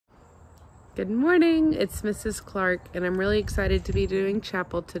Good morning, it's Mrs. Clark, and I'm really excited to be doing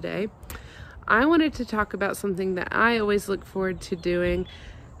chapel today. I wanted to talk about something that I always look forward to doing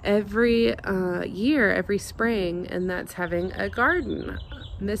every year, every spring, and that's having a garden.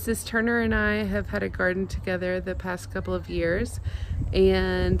 Mrs. Turner and I have had a garden together the past couple of years,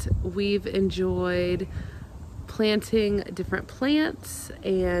 and we've enjoyed planting different plants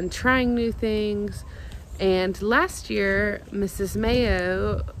and trying new things. And last year, Mrs.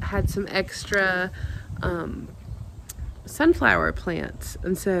 Mayo had some extra sunflower plants.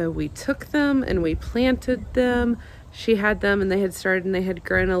 And so we took them and we planted them. She had them and they had started and they had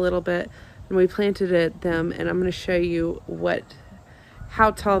grown a little bit. And we planted them, and I'm going to show you how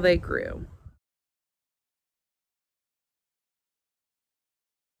tall they grew.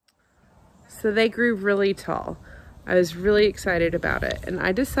 So they grew really tall. I was really excited about it, and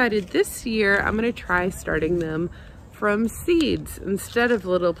I decided this year I'm going to try starting them from seeds instead of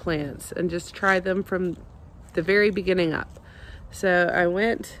little plants and just try them from the very beginning up. So I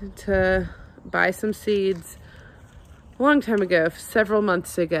went to buy some seeds a long time ago, several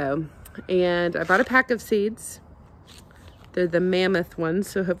months ago, and I bought a pack of seeds. They're the mammoth ones,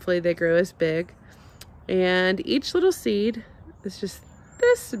 so hopefully they grow as big. And each little seed is just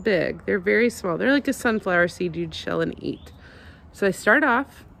this big. They're very small. They're like a sunflower seed you'd shell and eat. So I start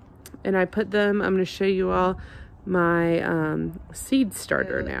off and I put them, I'm going to show you all my seed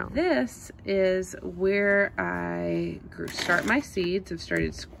starter now. This is where I start my seeds. I've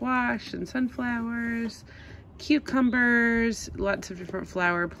started squash and sunflowers, cucumbers, lots of different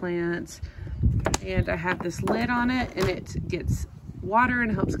flower plants. And I have this lid on it, and it gets water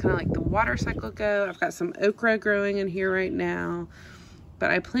and helps kind of like the water cycle go. I've got some okra growing in here right now. But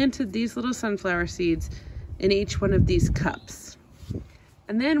I planted these little sunflower seeds in each one of these cups.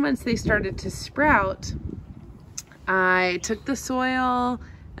 And then once they started to sprout, I took the soil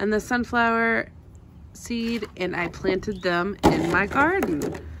and the sunflower seed and I planted them in my garden.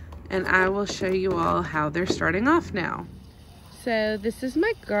 And I will show you all how they're starting off now. So this is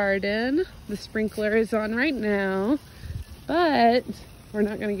my garden. The sprinkler is on right now, but we're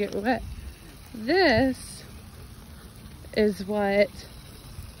not gonna get wet. This is what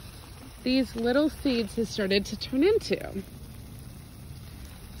these little seeds have started to turn into.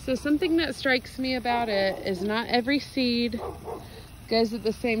 So something that strikes me about it is not every seed goes at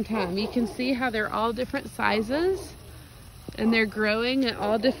the same time. You can see how they're all different sizes and they're growing at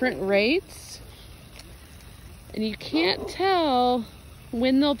all different rates. And you can't tell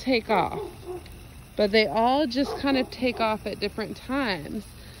when they'll take off, but they all just kind of take off at different times.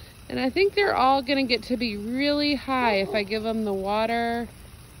 And I think they're all gonna get to be really high if I give them the water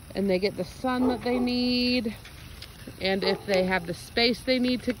and they get the sun that they need, and if they have the space they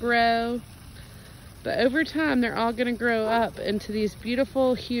need to grow. But over time, they're all gonna grow up into these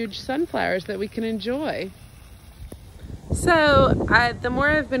beautiful, huge sunflowers that we can enjoy. So the more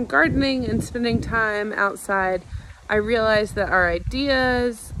I've been gardening and spending time outside, I realize that our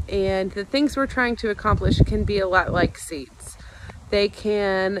ideas and the things we're trying to accomplish can be a lot like seeds. They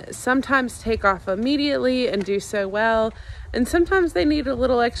can sometimes take off immediately and do so well, and sometimes they need a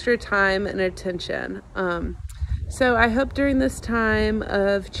little extra time and attention. So I hope during this time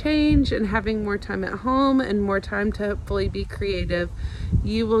of change and having more time at home and more time to hopefully be creative,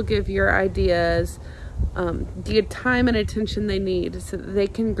 you will give your ideas the time and attention they need so that they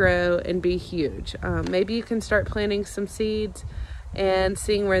can grow and be huge. Maybe you can start planting some seeds and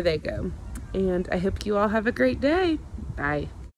seeing where they go. And I hope you all have a great day. Bye.